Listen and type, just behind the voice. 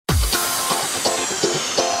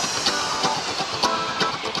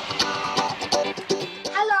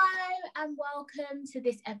welcome to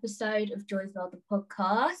this episode of Joy's World, the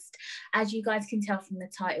podcast. As you guys can tell from the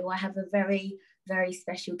title, I have a very, very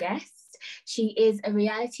special guest. She is a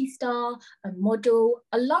reality star, a model,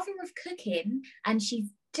 a lover of cooking, and she's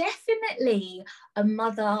definitely a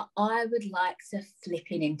mother I would like to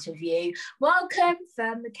flipping interview. Welcome,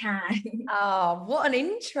 Fern McCann. Oh, what an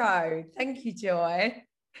intro. Thank you, Joy.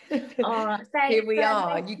 Oh, Here we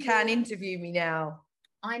are. You can interview me now.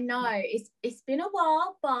 I know it's been a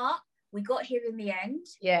while, but we got here in the end.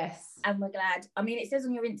 Yes. And we're glad. I mean, it says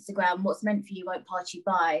on your Instagram, what's meant for you won't pass you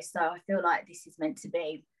by. So I feel like this is meant to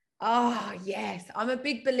be. Oh, yes. I'm a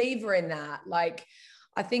big believer in that. Like,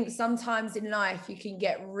 I think sometimes in life you can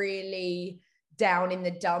get really down in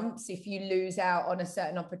the dumps if you lose out on a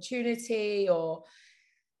certain opportunity, or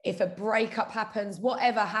if a breakup happens,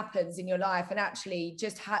 whatever happens in your life, and actually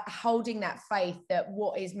just holding that faith that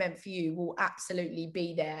what is meant for you will absolutely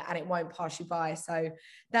be there and it won't pass you by. So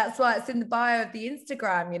that's why it's in the bio of the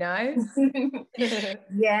Instagram, you know?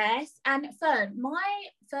 Yes. And Fern, my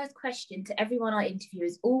first question to everyone I interview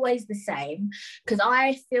is always the same, because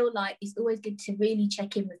I feel like it's always good to really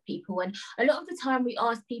check in with people. And a lot of the time we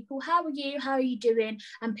ask people, how are you doing?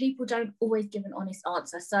 And people don't always give an honest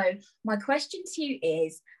answer. So my question to you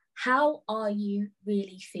is, how are you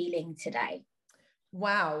really feeling today?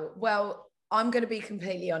 Wow. Well, I'm going to be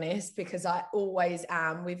completely honest, because I always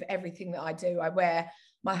am with everything that I do. I wear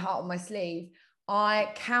my heart on my sleeve.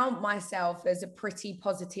 I count myself as a pretty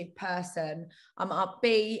positive person. I'm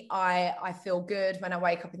upbeat. I feel good when I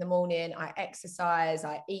wake up in the morning. I exercise.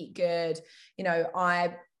 I eat good. You know,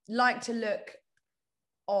 I like to look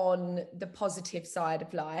on the positive side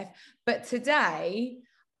of life. But today,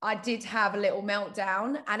 I did have a little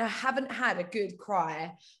meltdown, and I haven't had a good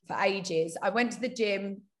cry for ages. I went to the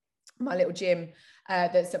gym, my little gym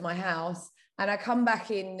that's at my house, and I come back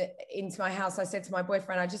into my house. I said to my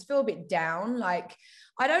boyfriend, I just feel a bit down. Like,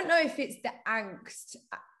 I don't know if it's the angst.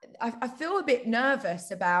 I feel a bit nervous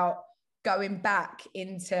about going back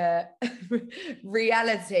into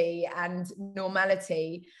reality and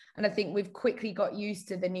normality. And I think we've quickly got used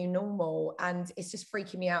to the new normal, and it's just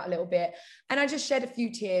freaking me out a little bit. And I just shed a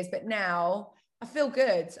few tears, but now I feel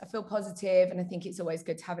good. I feel positive, and I think it's always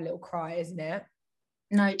good to have a little cry, isn't it?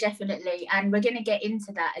 No, definitely. And we're going to get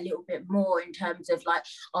into that a little bit more in terms of like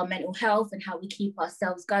our mental health and how we keep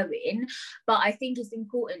ourselves going. But I think it's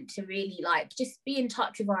important to really like just be in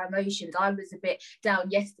touch with our emotions. I was a bit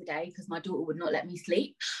down yesterday because my daughter would not let me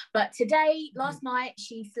sleep. But today, last night,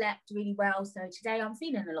 she slept really well. So today I'm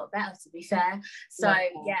feeling a lot better, to be fair. So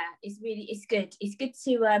yeah, it's good. It's good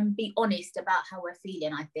to be honest about how we're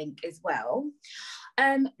feeling, I think, as well.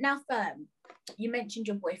 Now, Fern, you mentioned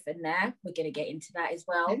your boyfriend there. We're going to get into that as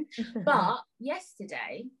well. But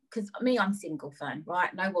yesterday, because I'm single, Fern,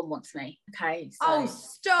 right? No one wants me. Okay. So, oh,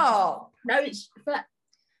 stop. No, it's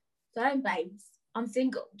Fern, babes. I'm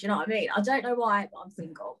single. Do you know what I mean? I don't know why, but I'm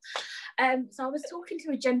single. So I was talking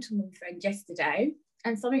to a gentleman friend yesterday,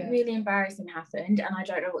 and something really embarrassing happened, and I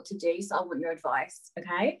don't know what to do. So I want your advice.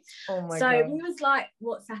 Okay. Oh my God. He was like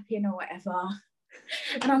WhatsApping or whatever.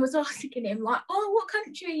 And I was asking him like, oh, what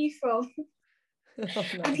country are you from? Oh,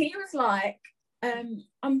 no. And he was like,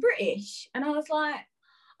 I'm British. And I was like,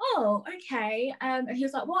 oh, okay. And he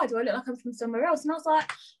was like, why do I look like I'm from somewhere else? And I was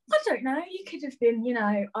like, I don't know, you could have been, you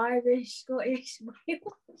know, Irish, Scottish,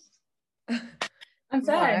 Wales. And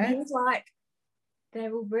then he was like,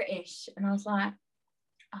 they're all British. And I was like,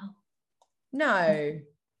 oh no.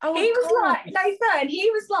 Oh, he was like, no, Fern, he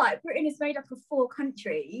was like, Britain is made up of 4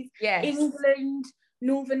 countries. Yes. England,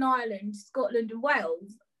 Northern Ireland, Scotland, and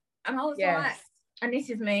Wales. And I was like, and this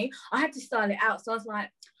is me, I had to style it out. So I was like,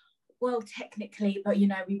 well, technically, but you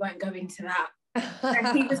know, we won't go into that.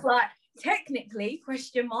 And he was like, technically,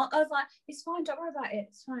 question mark. I was like, it's fine, don't worry about it,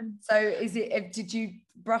 it's fine. So did you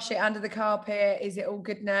brush it under the carpet? Is it all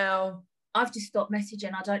good now? I've just stopped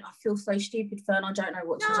messaging. I feel so stupid, Fern. I don't know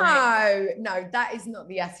what to do. No, that is not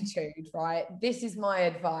the attitude, right? This is my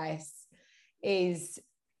advice, is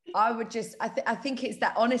I would just, I think it's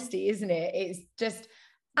that honesty, isn't it? It's just,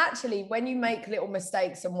 actually, when you make little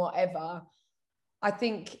mistakes and whatever, I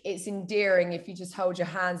think it's endearing if you just hold your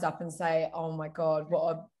hands up and say, oh my God,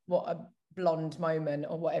 what a blonde moment,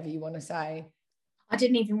 or whatever you want to say. I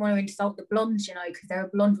didn't even want to insult the blondes, you know, because there are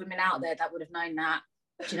blonde women out there that would have known that.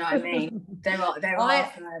 Do you know what I mean? There are.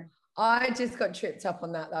 I just got tripped up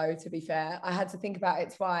on that though, to be fair. I had to think about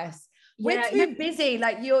it twice. We're too busy.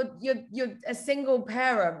 Like you're a single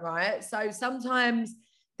parent, right? So sometimes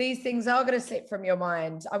these things are going to slip from your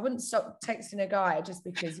mind. I wouldn't stop texting a guy just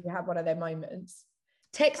because you have one of their moments.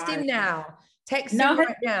 Text him now. Text him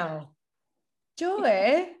right now.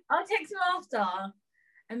 Joy. I'll text him after.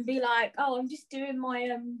 and be like, oh, I'm just doing my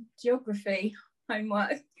geography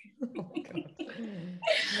homework. Oh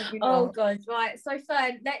God. Oh God, right. So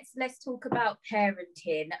Fern, let's talk about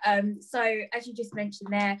parenting. So as you just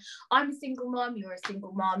mentioned there, I'm a single mom, you're a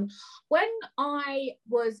single mom. When I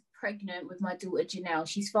was pregnant with my daughter Janelle,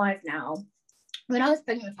 she's 5 now. When I was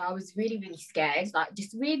pregnant with her, I was really, really scared, like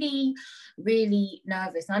just really, really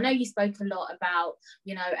nervous. And I know you spoke a lot about,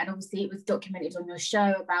 you know, and obviously it was documented on your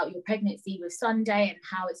show about your pregnancy with Sunday and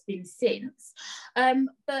how it's been since.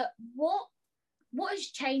 But what has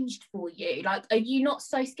changed for you? Like, are you not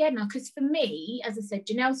so scared now? Because for me, as I said,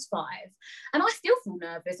 Janelle's 5 and I still feel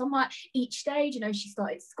nervous. I'm like, each stage, you know, she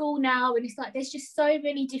started school now, and it's like there's just so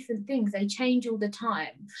many different things. They change all the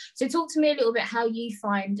time. So talk to me a little bit how you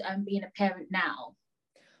find being a parent now.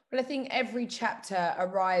 Well, I think every chapter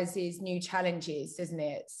arises new challenges, doesn't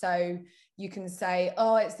it? So you can say,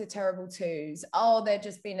 oh, it's the terrible twos. Oh, they're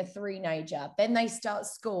just being a three-nager. Then they start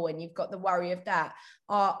school and you've got the worry of that.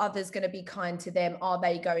 Are others going to be kind to them? Are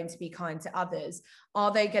they going to be kind to others?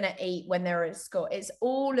 Are they going to eat when they're at school? It's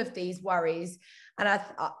all of these worries. And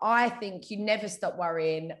I think you never stop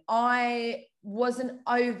worrying. I wasn't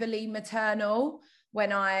overly maternal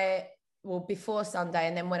before Sunday,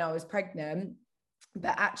 and then when I was pregnant.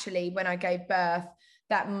 But actually, when I gave birth,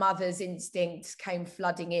 that mother's instinct came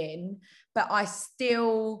flooding in. But I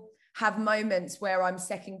still have moments where I'm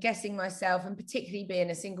second guessing myself, and particularly being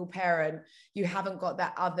a single parent, you haven't got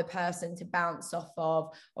that other person to bounce off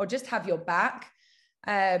of or just have your back.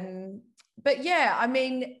 But yeah, I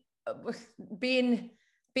mean, being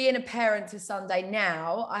a parent to Sunday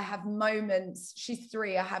now, I have moments, she's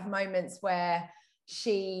 3, I have moments where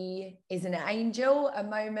she is an angel, and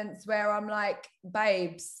moments where I'm like,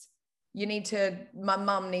 babes, my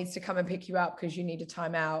mum needs to come and pick you up because you need a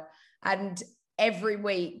timeout. And every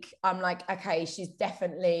week I'm like, okay,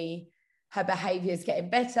 her behavior is getting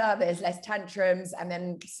better, there's less tantrums, and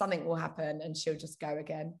then something will happen and she'll just go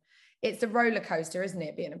again. It's a roller coaster, isn't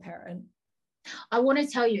it, being a parent? I want to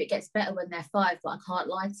tell you it gets better when they're 5, but I can't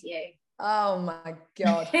lie to you. Oh my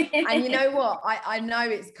God. And you know what? I know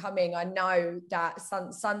it's coming. I know that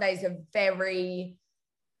Sunday's a very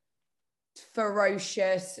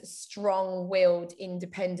ferocious, strong-willed,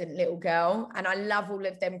 independent little girl. And I love all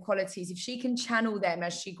of them qualities. If she can channel them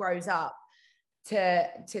as she grows up to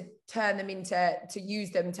turn them to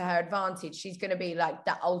use them to her advantage, she's going to be like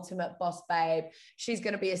the ultimate boss babe. She's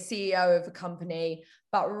going to be a CEO of a company.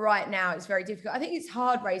 But right now it's very difficult. I think it's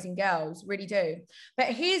hard raising girls, really do. But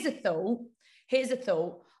here's a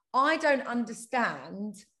thought. I don't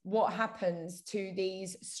understand what happens to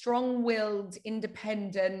these strong-willed,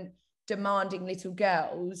 independent, demanding little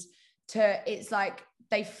girls. It's like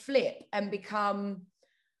they flip and become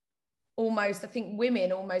almost, I think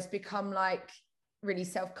women almost become like really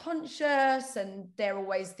self-conscious, and they're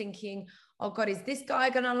always thinking, oh God, is this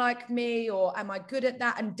guy gonna like me, or am I good at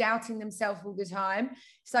that, and doubting themselves all the time.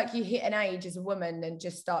 It's like you hit an age as a woman and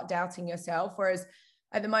just start doubting yourself. Whereas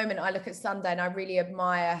at the moment I look at Sunday and I really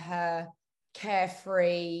admire her,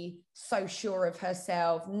 carefree, so sure of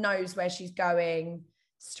herself, knows where she's going.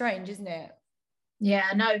 Strange, isn't it?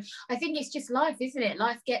 Yeah, no, I think it's just life, isn't it?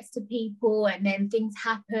 Life gets to people and then things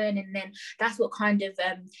happen, and then that's what kind of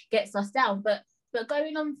gets us down. But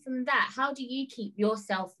going on from that, how do you keep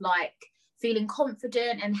yourself like feeling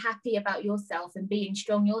confident and happy about yourself and being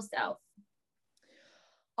strong yourself?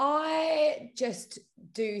 I just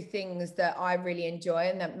do things that I really enjoy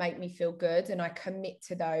and that make me feel good, and I commit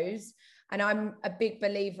to those. And I'm a big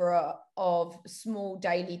believer of small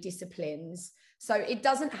daily disciplines. So it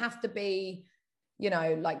doesn't have to be, you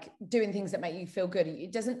know, like doing things that make you feel good.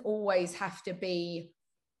 It doesn't always have to be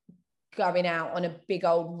going out on a big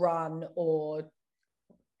old run, or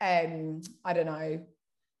I don't know,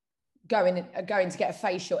 going to get a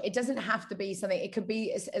facial. It doesn't have to be something. It could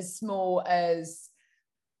be as small as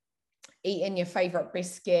eating your favorite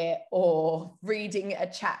biscuit or reading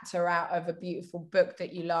a chapter out of a beautiful book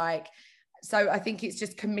that you like. So I think it's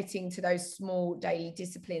just committing to those small daily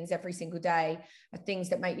disciplines every single day of things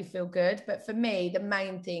that make you feel good. But for me, the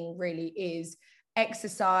main thing really is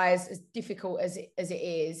exercise. As difficult as it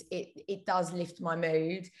is, it does lift my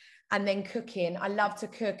mood. And then cooking. I love to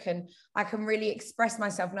cook, and I can really express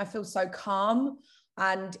myself, and I feel so calm,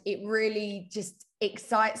 and it really just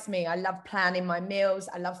excites me. I love planning my meals.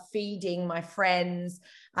 I love feeding my friends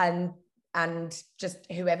and just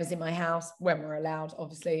whoever's in my house when we're allowed,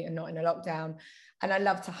 obviously, and not in a lockdown. And I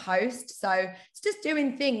love to host. So it's just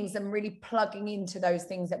doing things and really plugging into those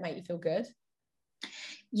things that make you feel good.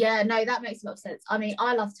 Yeah, no, that makes a lot of sense. I mean,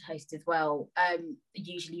 I love to host as well,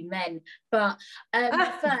 usually men. But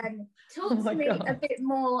Fern, Oh talk to my me a God. bit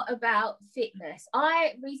more about fitness.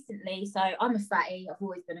 I recently, so I'm a fatty, I've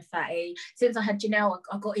always been a fatty. Since I had Janelle,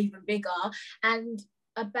 I got even bigger. And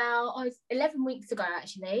about 11 weeks ago,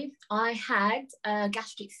 actually, I had a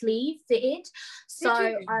gastric sleeve fitted. So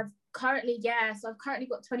Did you? I've currently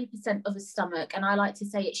got 20% of a stomach, and I like to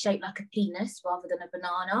say it's shaped like a penis rather than a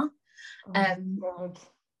banana. Oh my Um, God.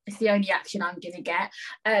 it's the only action I'm going to get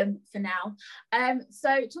for now. So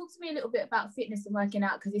talk to me a little bit about fitness and working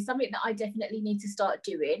out, because it's something that I definitely need to start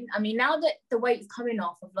doing. I mean, now that the weight's coming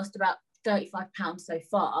off, I've lost about 35 pounds so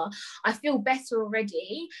far. I feel better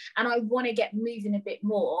already and I want to get moving a bit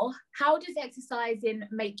more. How does exercising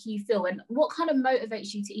make you feel, and what kind of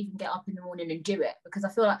motivates you to even get up in the morning and do it? Because I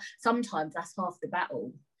feel like sometimes that's half the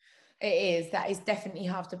battle. That is definitely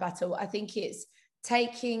half the battle. I think it's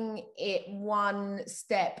taking it one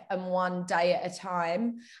step and one day at a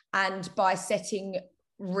time, and by setting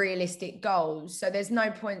realistic goals. So there's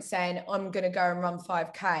no point saying I'm going to go and run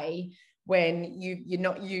 5k when you're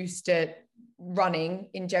not used to running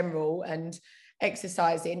in general and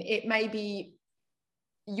exercising. It may be,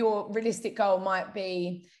 your realistic goal might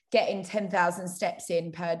be getting 10,000 steps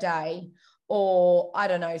in per day, or I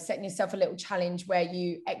don't know, setting yourself a little challenge where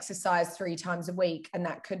you exercise 3 times a week. And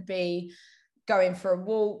that could be going for a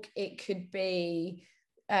walk. It could be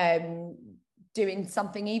doing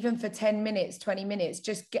something even for 10 minutes, 20 minutes,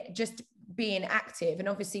 just being active. And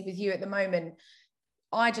obviously with you at the moment,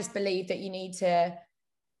 I just believe that you need to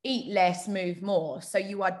eat less, move more. So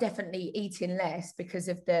you are definitely eating less because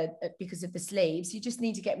of the sleeves. You just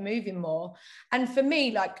need to get moving more. And for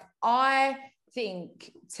me, like, I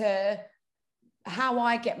think how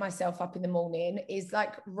I get myself up in the morning is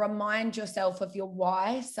like, remind yourself of your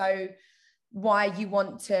why. So why you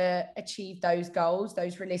want to achieve those goals,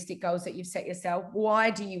 those realistic goals that you've set yourself. Why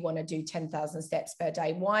do you want to do 10,000 steps per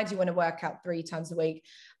day? Why do you want to work out 3 times a week?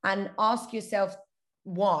 And ask yourself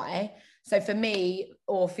why. So for me,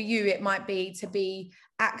 or for you, it might be to be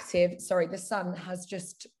active. Sorry, the sun has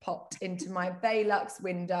just popped into my Velux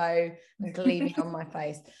window and gleaming on my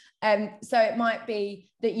face. So it might be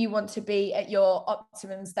that you want to be at your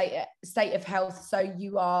optimum state of health, so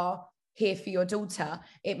you are here for your daughter.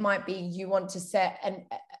 It might be you want to set an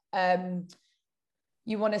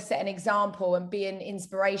example and be an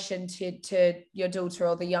inspiration to your daughter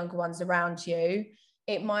or the younger ones around you.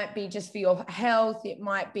 It might be just for your health. It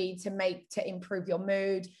might be to improve your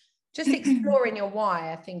mood. Just exploring your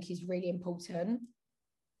why, I think, is really important.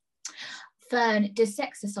 Fern, does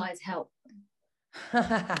exercise help?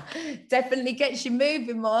 Definitely gets you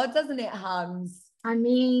moving more, doesn't it, Hans? I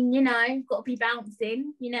mean, got to be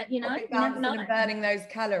bouncing, you never know. And burning those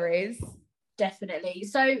calories. Definitely.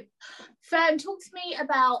 So, Fern, talk to me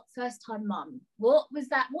about first time mum. What is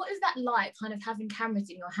that like, kind of having cameras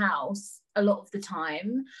in your house a lot of the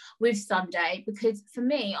time with Sunday? Because for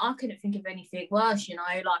me, I couldn't think of anything worse,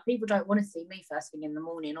 like, people don't want to see me first thing in the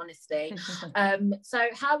morning, honestly. So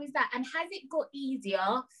how is that? And has it got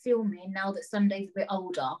easier filming now that Sunday's a bit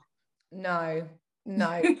older? No.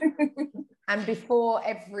 And before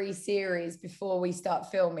every series, before we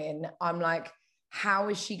start filming, I'm like, how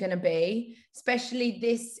is she going to be? Especially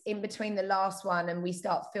this, in between the last one and we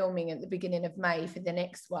start filming at the beginning of May for the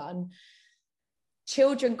next one.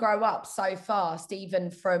 Children grow up so fast,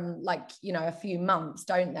 even from a few months,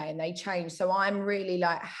 don't they? And they change. So I'm really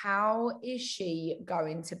like, how is she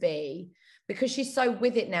going to be? Because she's so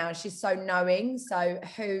with it now, she's so knowing. So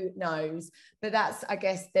who knows? But that's, I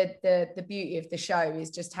guess, the beauty of the show is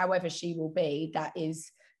just however she will be, that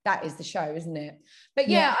is the show, isn't it? But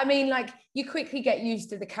yeah, I mean, like, you quickly get used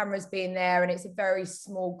to the cameras being there, and it's a very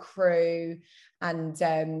small crew, and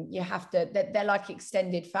you have to, they're like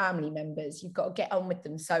extended family members. You've got to get on with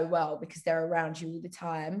them so well because they're around you all the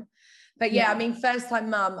time. But yeah, I mean, first time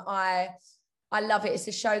mum, I love it. It's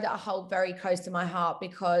a show that I hold very close to my heart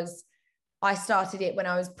because I started it when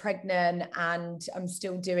I was pregnant, and I'm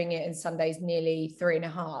still doing it, and Sunday's nearly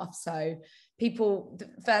 3.5. So people,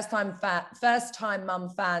 first time mum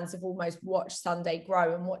fans have almost watched Sunday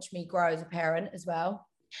grow and watched me grow as a parent as well.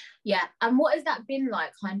 Yeah. And what has that been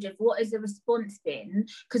like, kind of? What has the response been?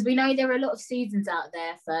 Because we know there are a lot of seasons out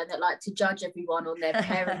there, Fern, that like to judge everyone on their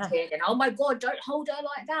parenting and, oh my God, don't hold her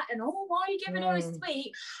like that. And, oh, why are you giving her a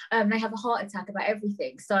sweet? They have a heart attack about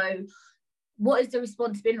everything. So what has the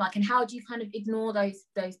response been like? And how do you kind of ignore those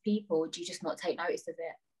people? Do you just not take notice of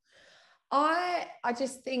it? I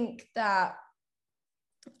just think that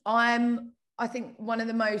I think one of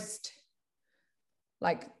the most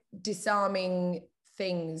like disarming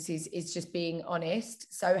things is just being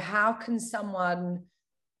honest. So how can someone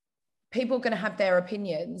people are going to have their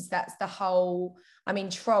opinions. That's the whole, I mean,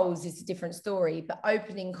 trolls is a different story, but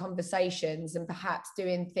opening conversations and perhaps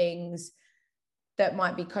doing things that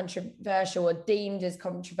might be controversial or deemed as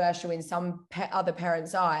controversial in some other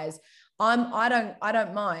parents' eyes, I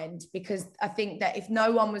don't mind, because I think that if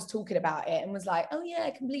no one was talking about it and was like, oh yeah,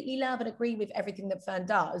 I completely love and agree with everything that Fern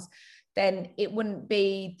does, then it wouldn't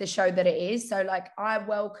be the show that it is. So like, I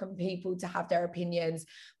welcome people to have their opinions,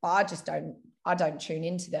 but I don't tune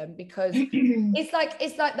into them, because it's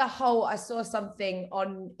like the whole, I saw something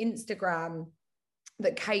on Instagram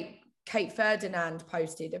that Kate Ferdinand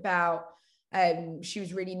posted about, she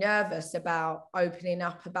was really nervous about opening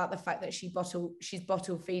up about the fact that she's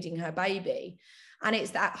bottle feeding her baby, and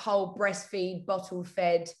it's that whole breastfeed bottle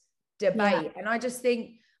fed debate. And I just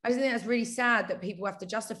think that's really sad that people have to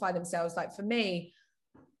justify themselves. Like, for me,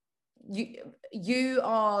 you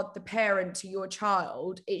are the parent to your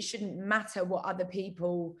child. It shouldn't matter what other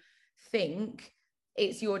people think.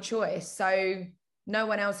 It's your choice. So no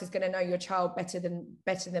one else is going to know your child better than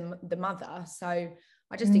the mother. So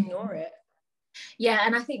I just ignore it. Yeah,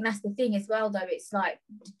 and I think that's the thing as well, though. It's like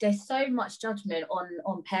there's so much judgment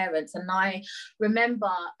on parents. And I remember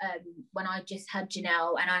when I just had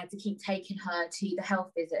Janelle and I had to keep taking her to the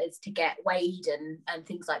health visitors to get weighed and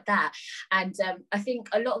things like that. And I think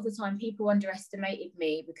a lot of the time people underestimated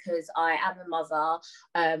me because I am a mother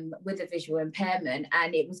with a visual impairment.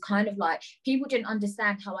 And it was kind of like people didn't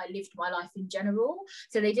understand how I lived my life in general.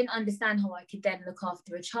 So they didn't understand how I could then look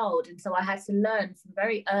after a child. And so I had to learn from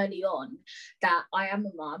very early on that I am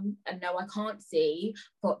a mum, and no, I can't see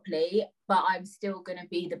properly, but I'm still going to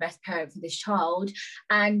be the best parent for this child.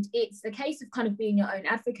 And it's a case of kind of being your own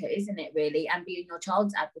advocate, isn't it, really? And being your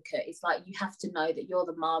child's advocate. It's like you have to know that you're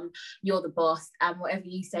the mum, you're the boss, and whatever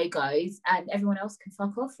you say goes, and everyone else can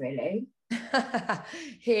fuck off, really.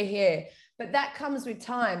 Here. But that comes with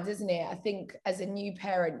time, doesn't it? I think as a new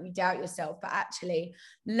parent, you doubt yourself, but actually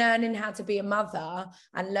learning how to be a mother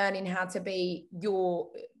and learning how to be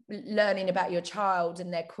learning about your child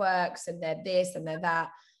and their quirks and their this and their that,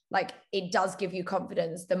 like, it does give you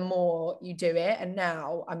confidence the more you do it. And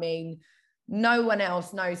now, I mean, no one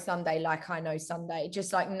else knows Sunday like I know Sunday,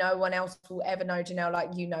 just like no one else will ever know Janelle like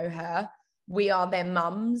you know her. We are their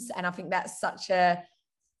mums, and I think that's such a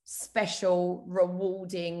special,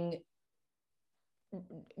 rewarding,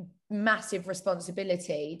 massive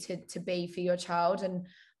responsibility to be for your child. And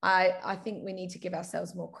I think we need to give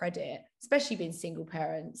ourselves more credit, especially being single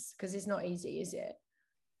parents, because it's not easy, is it?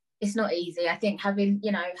 It's not easy. I think having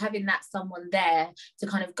that someone there to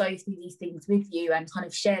kind of go through these things with you and kind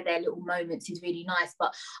of share their little moments is really nice.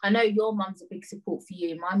 But I know your mum's a big support for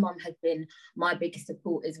you. My mum has been my biggest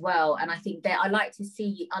support as well. And I think that I love to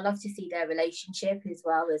see their relationship as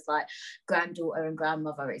well as like granddaughter and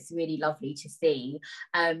grandmother. It's really lovely to see.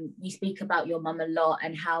 You speak about your mum a lot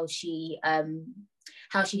and how she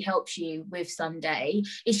helps you with Sunday.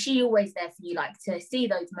 Is she always there for you, like to see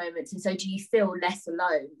those moments? And so do you feel less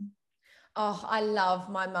alone? Oh, I love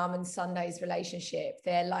my mum and Sunday's relationship.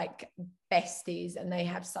 They're like besties and they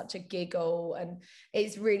have such a giggle, and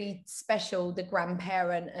it's really special, the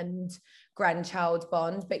grandparent and grandchild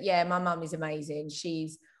bond. But yeah, my mum is amazing.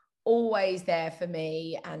 She's always there for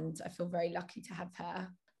me, and I feel very lucky to have her.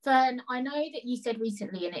 Fern, I know that you said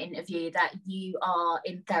recently in an interview that you are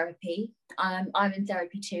in therapy. I'm in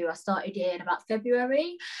therapy too. I started in about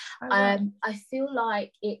February. Oh, wow. I feel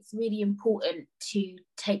like it's really important to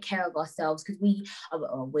take care of ourselves, because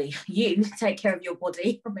you take care of your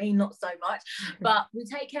body. I mean, not so much, but we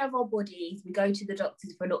take care of our bodies. We go to the doctors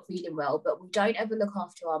if we're not feeling well, but we don't ever look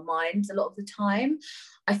after our minds a lot of the time.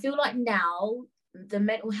 I feel like now the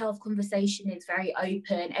mental health conversation is very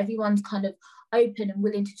open. Everyone's kind of open and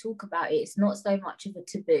willing to talk about it. It's not so much of a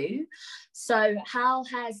taboo. So how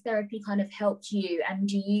has therapy kind of helped you? And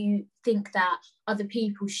do you think that other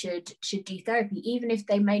people should do therapy, even if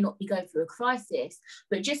they may not be going through a crisis,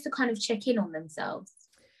 but just to kind of check in on themselves?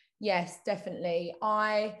 Yes, definitely.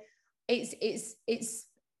 It's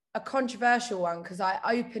a controversial one, because I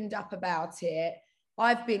opened up about it.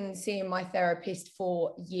 I've been seeing my therapist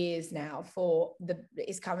for years now,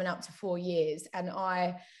 it's coming up to 4 years, and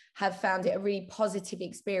I have found it a really positive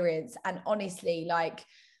experience. And honestly, like,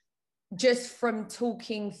 just from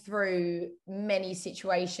talking through many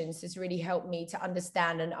situations has really helped me to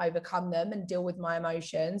understand and overcome them and deal with my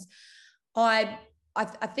emotions. I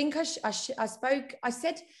think I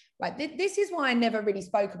said, like, this is why I never really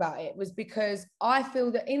spoke about it, was because I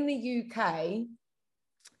feel that in the UK,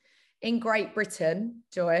 in Great Britain,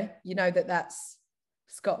 Joy, you know that's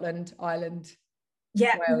Scotland, Ireland,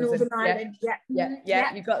 yeah, Wales, Northern Ireland,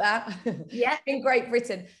 yeah, you got that. Yeah. In Great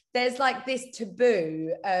Britain, there's like this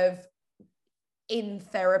taboo of in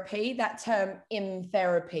therapy. That term in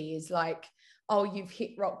therapy is like, oh, you've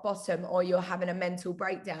hit rock bottom or you're having a mental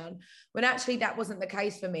breakdown. When actually that wasn't the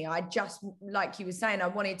case for me. I just, like you were saying, I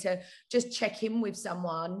wanted to just check in with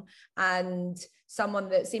someone, and someone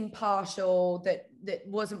that's impartial, that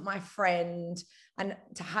wasn't my friend, and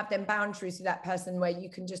to have them boundaries with that person where you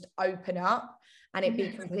can just open up and it be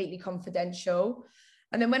completely confidential.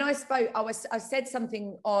 And then when I spoke, I said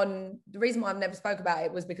something on, the reason why I've never spoke about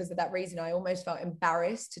it was because of that reason. I almost felt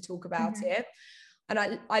embarrassed to talk about it. And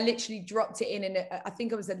I literally dropped it in I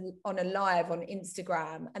think it was on a live on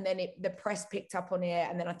Instagram, and then the press picked up on it.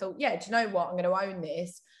 And then I thought, yeah, do you know what? I'm going to own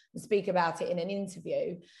this and speak about it in an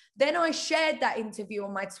interview. Then I shared that interview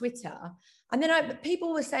on my Twitter, and then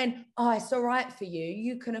people were saying, oh, it's all right for you.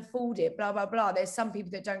 You can afford it, blah, blah, blah. There's some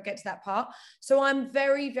people that don't get to that part. So I'm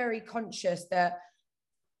very, very conscious that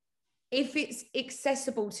if it's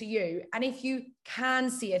accessible to you, and if you can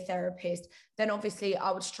see a therapist, then obviously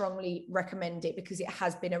I would strongly recommend it, because it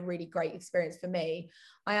has been a really great experience for me.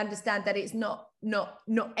 I understand that it's not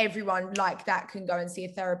everyone like that can go and see a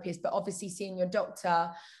therapist, but obviously seeing your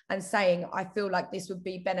doctor and saying, I feel like this would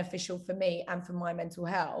be beneficial for me and for my mental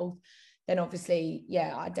health, then obviously,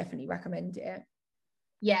 yeah, I definitely recommend it.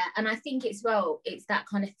 Yeah, and I think it's that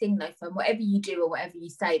kind of thing though, from whatever you do or whatever you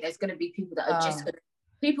say, there's going to be people that are just going to,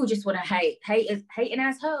 people just want to hate. Hating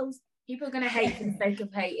assholes. People are going to hate for the sake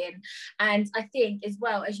of hating. And I think as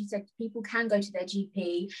well, as you said, people can go to their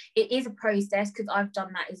GP. It is a process, because I've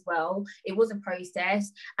done that as well. It was a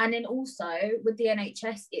process. And then also with the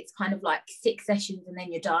NHS, it's kind of like 6 sessions and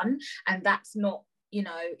then you're done. And that's not,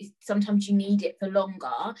 sometimes you need it for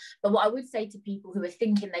longer. But what I would say to people who are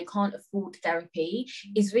thinking they can't afford therapy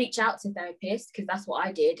is reach out to therapists, because that's what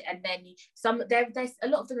I did. And then there's a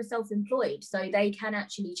lot of them are self-employed, so they can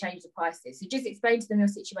actually change the prices. So just explain to them your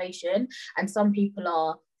situation, and some people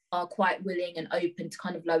are quite willing and open to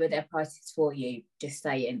kind of lower their prices for you. Just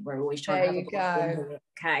saying, we're always trying to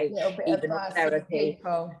have even on therapy.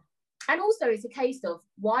 And also it's a case of,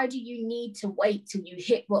 why do you need to wait till you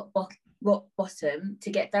hit rock bottom to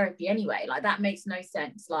get therapy anyway? Like, that makes no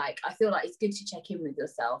sense. Like, I feel like it's good to check in with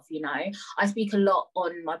yourself. I speak a lot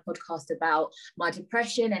on my podcast about my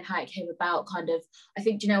depression and how it came about. Kind of, I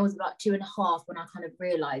think Janelle was about 2.5 when I kind of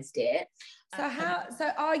realized it. So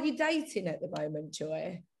are you dating at the moment,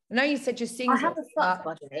 Joy? I know you said you're single. I have a fuck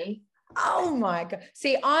buddy. Oh my God.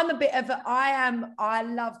 See, I'm a bit of I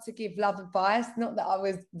love to give love advice. Not that I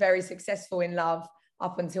was very successful in love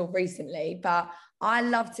up until recently, but I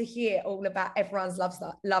love to hear all about everyone's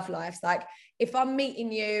love lives. Like, if I'm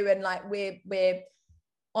meeting you and like we're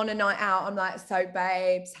on a night out, I'm like, so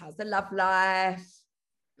babes, how's the love life?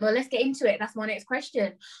 Well, let's get into it. That's my next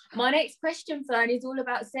question. My next question, Fern, is all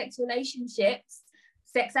about sex and relationships.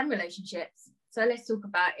 So let's talk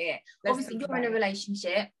about it. Obviously, you're in a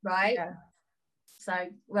relationship, right? Yeah. So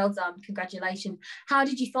well done. Congratulations. How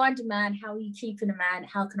did you find a man? How are you keeping a man?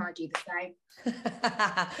 How can I do the same?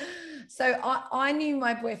 So I knew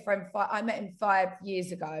my boyfriend. I met him 5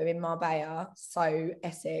 years ago in Marbella, so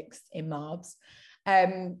Essex in Marbs.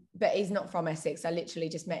 But he's not from Essex. I literally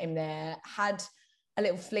just met him there. Had a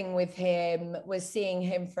little fling with him, was seeing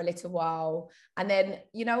him for a little while. And then,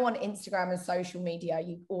 on Instagram and social media,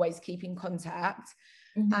 you always keep in contact,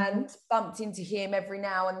 and bumped into him every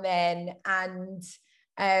now and then, and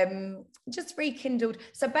just rekindled.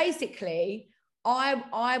 So basically,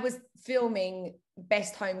 I was filming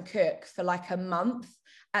Best Home Cook for like a month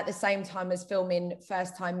at the same time as filming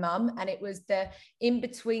First Time Mum. And it was the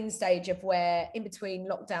in-between stage of in between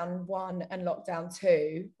lockdown 1 and lockdown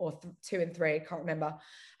 2, or 2 and 3, I can't remember,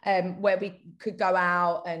 where we could go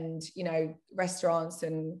out and, restaurants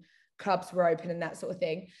and clubs were open and that sort of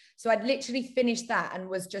thing. So I'd literally finished that and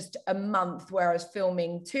was just a month where I was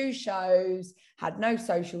filming 2 shows, had no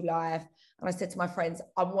social life. And I said to my friends,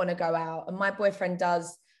 I want to go out. And my boyfriend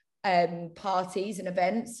does parties and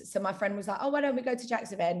events. So my friend was like, oh, why don't we go to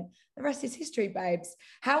Jack's event? The rest is history, babes.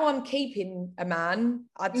 How I'm keeping a man,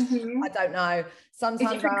 I don't know.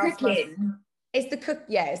 Sometimes it's the cook.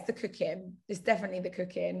 Yeah, it's the cooking. It's definitely the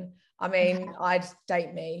cooking. I mean, I'd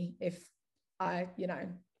date me if I,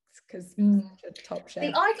 because a top chef.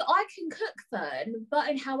 See, I can cook, Fern,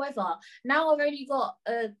 but however, now I've only got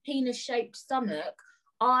a penis-shaped stomach.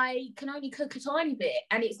 I can only cook a tiny bit,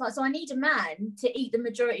 and it's like, so I need a man to eat the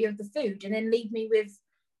majority of the food and then leave me with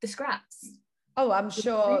the scraps. Oh, I'm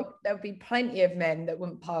sure there'll be plenty of men that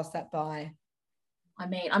wouldn't pass that by. I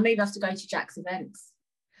mean, I maybe have to go to Jack's events.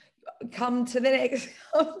 Come to the next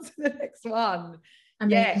one. I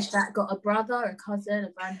mean, has Jack got a brother, a cousin,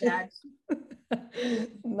 a granddad?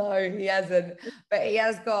 No, he hasn't. But he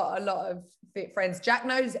has got a lot of friends. Jack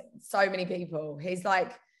knows so many people. He's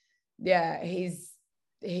like, yeah, he's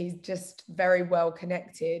just very well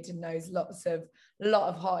connected and knows a lot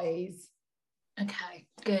of hotties. Okay,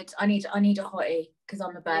 good. I need a hottie because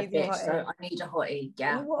I'm a bad bitch, so I need a hottie.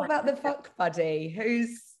 Yeah. Well, what about the fuck buddy?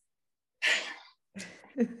 Who's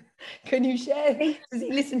can you share? Does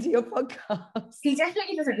he listen to your podcast? He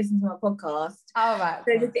definitely doesn't listen to my podcast. All right.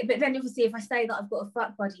 But then obviously if I say that I've got a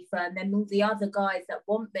fuck buddy friend, then all the other guys that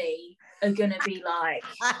want me are gonna be like,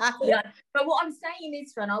 yeah. But what I'm saying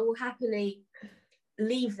is, friend, I will happily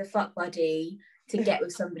leave the fuck buddy to get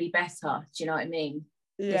with somebody better. Do you know what I mean?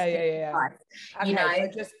 Yeah. Okay, you know, so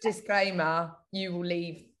just disclaimer, you will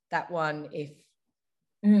leave that one if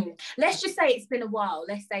let's just say it's been a while.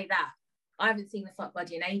 Let's say that I haven't seen the fuck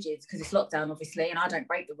buddy in ages because it's lockdown, obviously, and I don't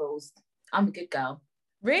break the rules. I'm a good girl.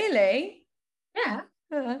 Really? Yeah.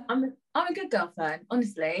 I'm a good girl, fan,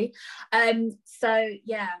 honestly. So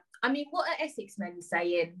yeah, I mean, what are Essex men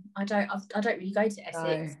saying? I don't really go to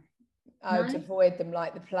Essex. I would avoid them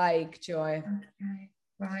like the plague, Joy. Okay.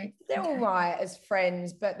 Right. They're all right as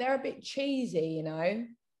friends, but they're a bit cheesy, you know.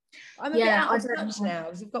 I'm a bit Yeah, out of touch now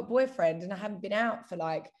because I've got a boyfriend and I haven't been out for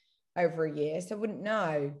like over a year, so I wouldn't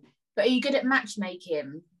know. But are you good at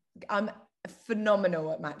matchmaking? I'm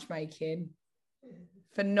phenomenal at matchmaking.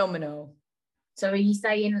 Phenomenal. So are you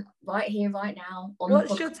saying right here, right now?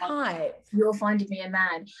 What's your type? You're finding me a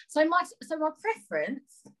man. So my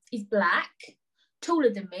preference is black,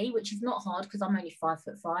 taller than me, which is not hard because I'm only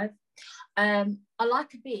 5'5". I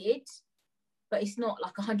like a beard, but it's not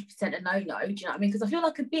like 100% a no-no. Do you know what I mean? Because I feel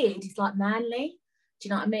like a beard is like manly. Do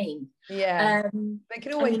you know what I mean? Yeah. They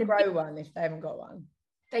can always grow one if they haven't got one.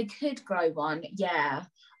 They could grow one, yeah.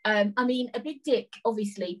 I mean, a big dick,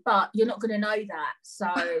 obviously, but you're not going to know that. So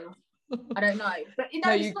I don't know. But you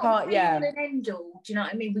know, it's not be all an end all. Do you know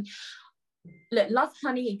what I mean? Look, love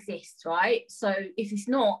honey exists, right? So if it's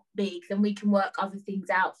not big, then we can work other things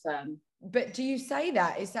out for them. But do you say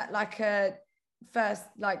that? Is that like a first,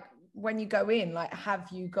 like when you go in, like have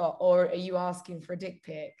you got, or are you asking for a dick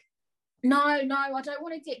pic? No, I don't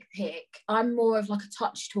want a dick pic. I'm more of like a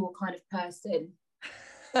touch tour kind of person.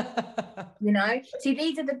 You know, see,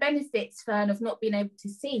 these are the benefits, Fern, of not being able to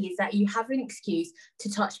see, is that you have an excuse to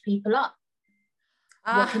touch people up.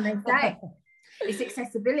 What can they say? It's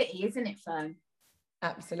accessibility, isn't it, Fern?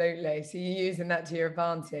 Absolutely. So you're using that to your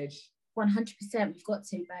advantage. 100%. We've got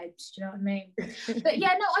to, babes. Do you know what I mean? But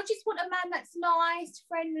yeah, no, I just want a man that's nice,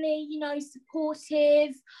 friendly, you know,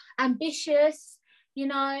 supportive, ambitious, you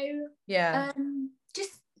know. Yeah.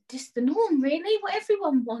 Just the norm, really, what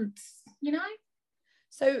everyone wants, you know.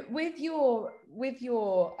 So with your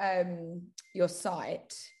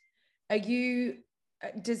site, are you,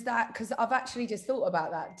 does that, because I've actually just thought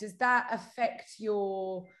about that, does that affect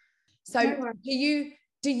your, so no,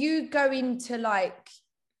 do you go into like,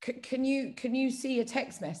 can you see a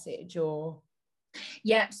text message or?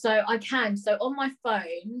 Yeah, so I can. So on my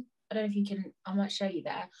phone, I don't know if you can, I might show you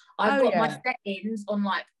there. I've got my settings on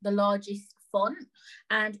like the largest font,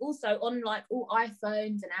 and also on like all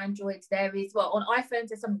iPhones and Androids there is, well, on iPhones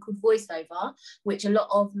there's something called VoiceOver, which a lot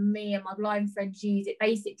of me and my blind friends use. It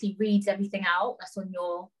basically reads everything out that's on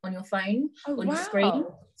your phone, on your screen,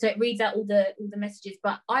 so it reads out all the messages.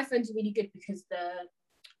 But iPhones are really good because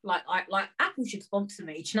like Apple should sponsor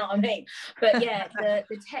me, do you know what I mean? But yeah,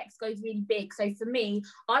 the text goes really big. So for me,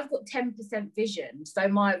 I've got 10% vision, so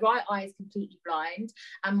my right eye is completely blind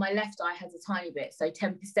and my left eye has a tiny bit, so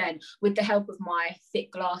 10%, with the help of my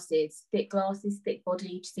thick glasses, thick body.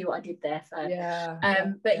 Do you see what I did there?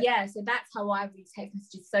 But yeah, so that's how I read text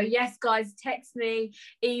messages. So yes, guys, text me,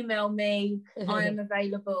 email me, I am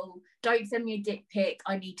available. Don't send me a dick pic,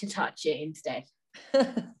 I need to touch it instead.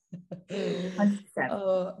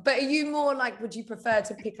 100%. But are you more like, would you prefer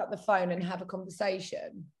to pick up the phone and have a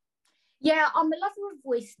conversation? Yeah, I'm a lover of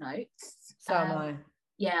voice notes. So am I.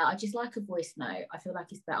 Yeah, I just like a voice note. I feel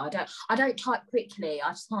like it's better. I don't type quickly. I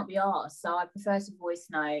just can't be arsed. So I prefer to voice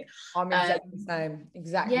note. I'm exactly the same.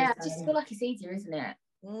 Exactly. Yeah, I just feel like it's easier, isn't it?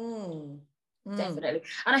 Definitely.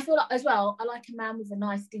 And I feel like as well, I like a man with a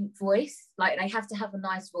nice deep voice. Like they have to have a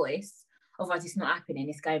nice voice, otherwise it's not happening.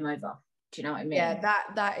 It's game over. Do you know what I mean? Yeah,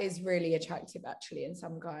 that is really attractive actually in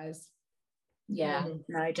some guys. Yeah,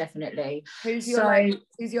 no, definitely. Who's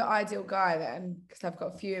your ideal guy then? Because I've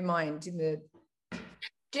got a few in mind in the.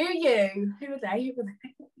 Do you? Who are they?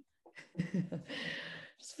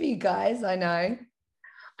 Just for you guys, I know.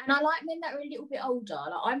 And I like men that are a little bit older.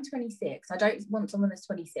 Like I'm 26. I don't want someone that's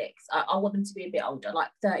 26. I want them to be a bit older,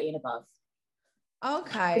 like 30 and above.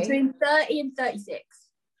 Okay. Between 30 and 36.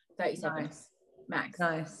 37. Nice. Max.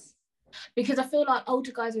 Nice. because I feel like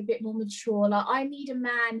older guys are a bit more mature. Like, I need a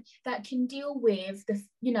man that can deal with the,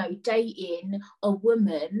 you know, dating a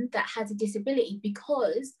woman that has a disability,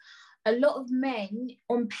 because a lot of men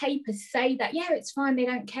on paper say that, yeah, it's fine, they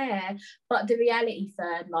don't care. But the reality,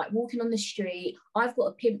 Fern, like walking on the street, I've got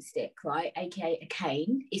a pimp stick, right? AKA a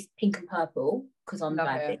cane. It's pink and purple because I'm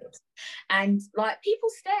bad bitch. And like, people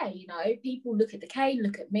stare, you know, people look at the cane,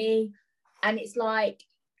 look at me. And it's like,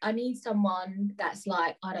 I need someone that's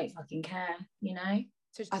like, I don't fucking care, you know?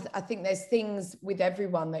 I think there's things with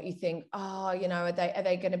everyone that you think, oh, you know, are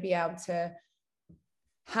they going to be able to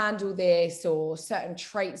handle this, or certain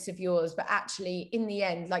traits of yours? But actually, in the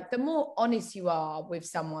end, like, the more honest you are with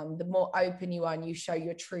someone, the more open you are and you show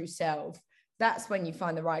your true self, that's when you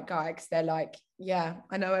find the right guy, because they're like, yeah,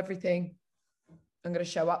 I know everything, I'm going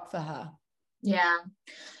to show up for her. Yeah.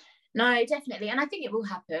 No, definitely. And I think it will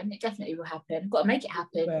happen. It definitely will happen. Got to make it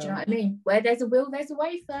happen. Do you know what I mean? Where there's a will, there's a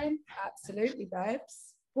way, Fern. Absolutely,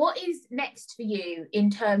 babes. What is next for you in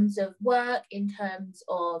terms of work, in terms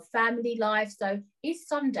of family life? So is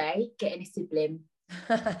Sunday getting a sibling?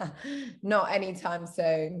 Not anytime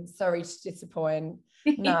soon. Sorry to disappoint.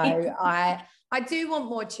 No, I do want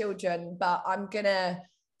more children, but I'm gonna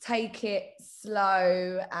take it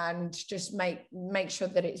slow and just make sure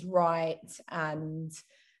that it's right. And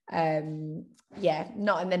yeah,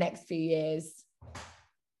 not in the next few years.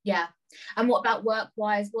 Yeah. And what about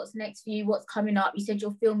work-wise? What's next for you? What's coming up? You said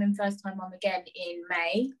you're filming First Time Mum again in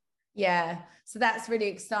May. Yeah, so that's really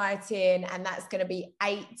exciting, and that's going to be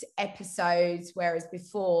 8 episodes, whereas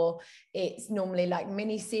before it's normally like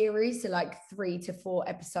mini series, so like 3 to 4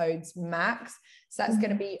 episodes max. So that's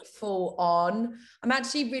going to be full on. I'm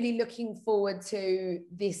actually really looking forward to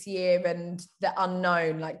this year and the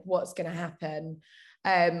unknown, like what's going to happen,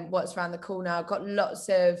 what's around the corner. I've got lots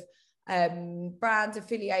of brand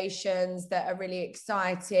affiliations that are really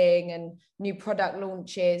exciting, and new product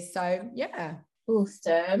launches. So yeah.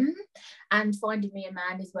 Awesome. And finding me a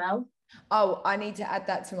man as well. Oh, I need to add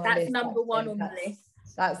that to my list. That's number one on the list.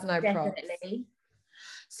 That's no problem. Definitely.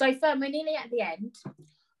 So, Fern, we're nearly at the end,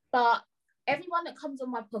 but everyone that comes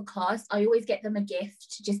on my podcast, I always get them a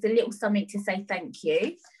gift, just a little something to say thank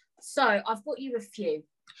you. So I've got you a few,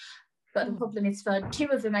 but the problem is, Fern, 2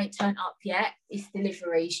 of them ain't turned up yet. It's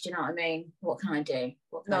deliveries. Do you know what I mean? What can I do?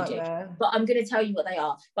 What can I do? But I'm going to tell you what they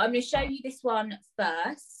are. But I'm going to show you this one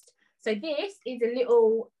first. So this is a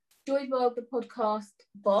little Joy's World, the podcast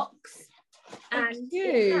box. And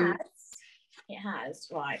it has,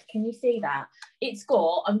 right, can you see that? It's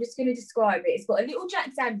got, I'm just going to describe it. It's got a little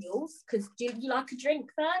Jack Daniels, because do you like a drink,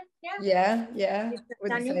 Fern? Yeah.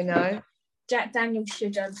 Wouldn't say no. Jack Daniels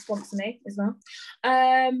should sponsor me as well.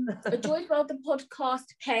 A Joy's World, the podcast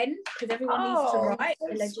pen, because everyone needs to write, so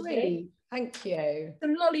allegedly. Sweet. Thank you.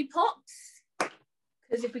 Some lollipops.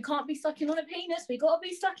 Because if we can't be sucking on a penis, we got to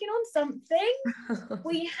be sucking on something.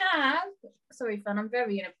 We have, sorry, Fern, I'm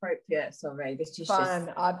very inappropriate. Sorry, this is fun.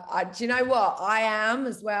 Just... I do you know what? I am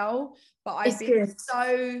as well, but I've been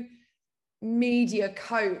so media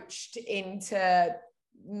coached into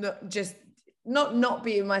not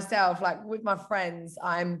being myself. Like with my friends,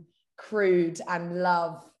 I'm crude and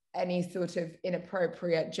love any sort of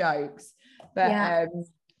inappropriate jokes. But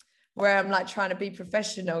where I'm like trying to be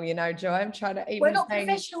professional, you know, Joy. I'm trying to even. We're not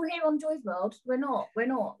professional here on Joy's World. We're not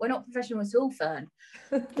professional at all, Fern.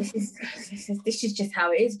 This is just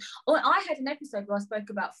how it is. Oh, I had an episode where I spoke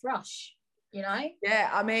about thrush, you know? Yeah,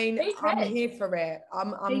 I mean, I'm here for it.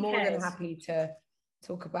 I'm more than happy to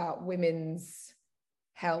talk about women's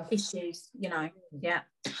health issues, you know. Yeah.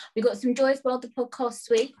 We got some Joy's World, the podcast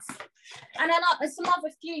sweets. And then some other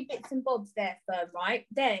few bits and bobs there, Fern, right?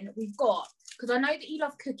 Then we've got, because I know that you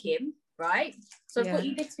love cooking, right? So I've got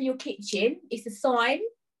you this for your kitchen. It's a sign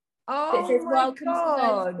that says welcome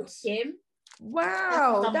to Kitchen.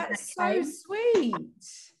 Wow, that's so sweet.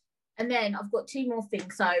 And then I've got 2 more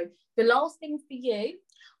things. So the last thing for you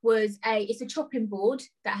was it's a chopping board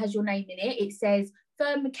that has your name in it. It says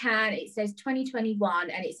Fern McCann, it says 2021,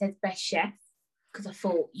 and it says best chef, because I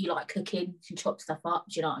thought you like cooking, you chop stuff up,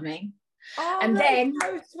 do you know what I mean? Oh, and then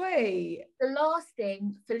so sweet. The last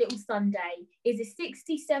thing for little Sunday is a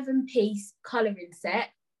 67-piece colouring set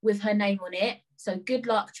with her name on it. So good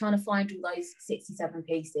luck trying to find all those 67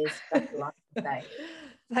 pieces. That's all I can say.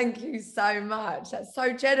 Thank you so much. That's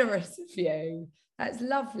so generous of you. That's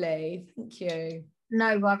lovely. Thank you.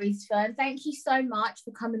 No worries, Fern. Thank you so much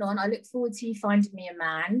for coming on. I look forward to you finding me a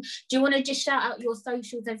man. Do you want to just shout out your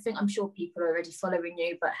socials and everything? I'm sure people are already following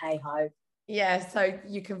you, but hey ho. Yeah, so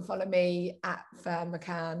you can follow me at Fern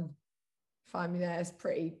McCann. find me there. It's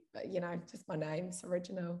pretty, you know, just my name. It's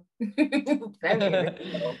original. Very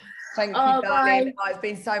original. Thank you, darling. Oh, it's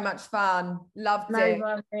been so much fun. Loved it.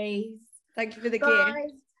 No worries. Thank you for the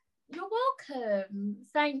gift. You're welcome.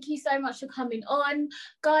 Thank you so much for coming on.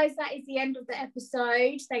 Guys, that is the end of the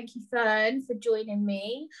episode. Thank you, Fern, for joining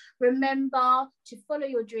me. Remember to follow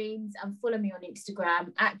your dreams and follow me on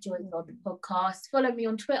Instagram at Joy the Podcast. Follow me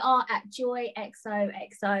on Twitter at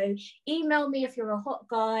JoyXOXO. Email me if you're a hot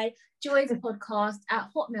guy,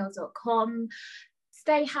 joythepodcast@hotmail.com.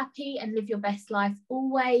 Stay happy and live your best life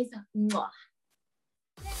always. Mwah.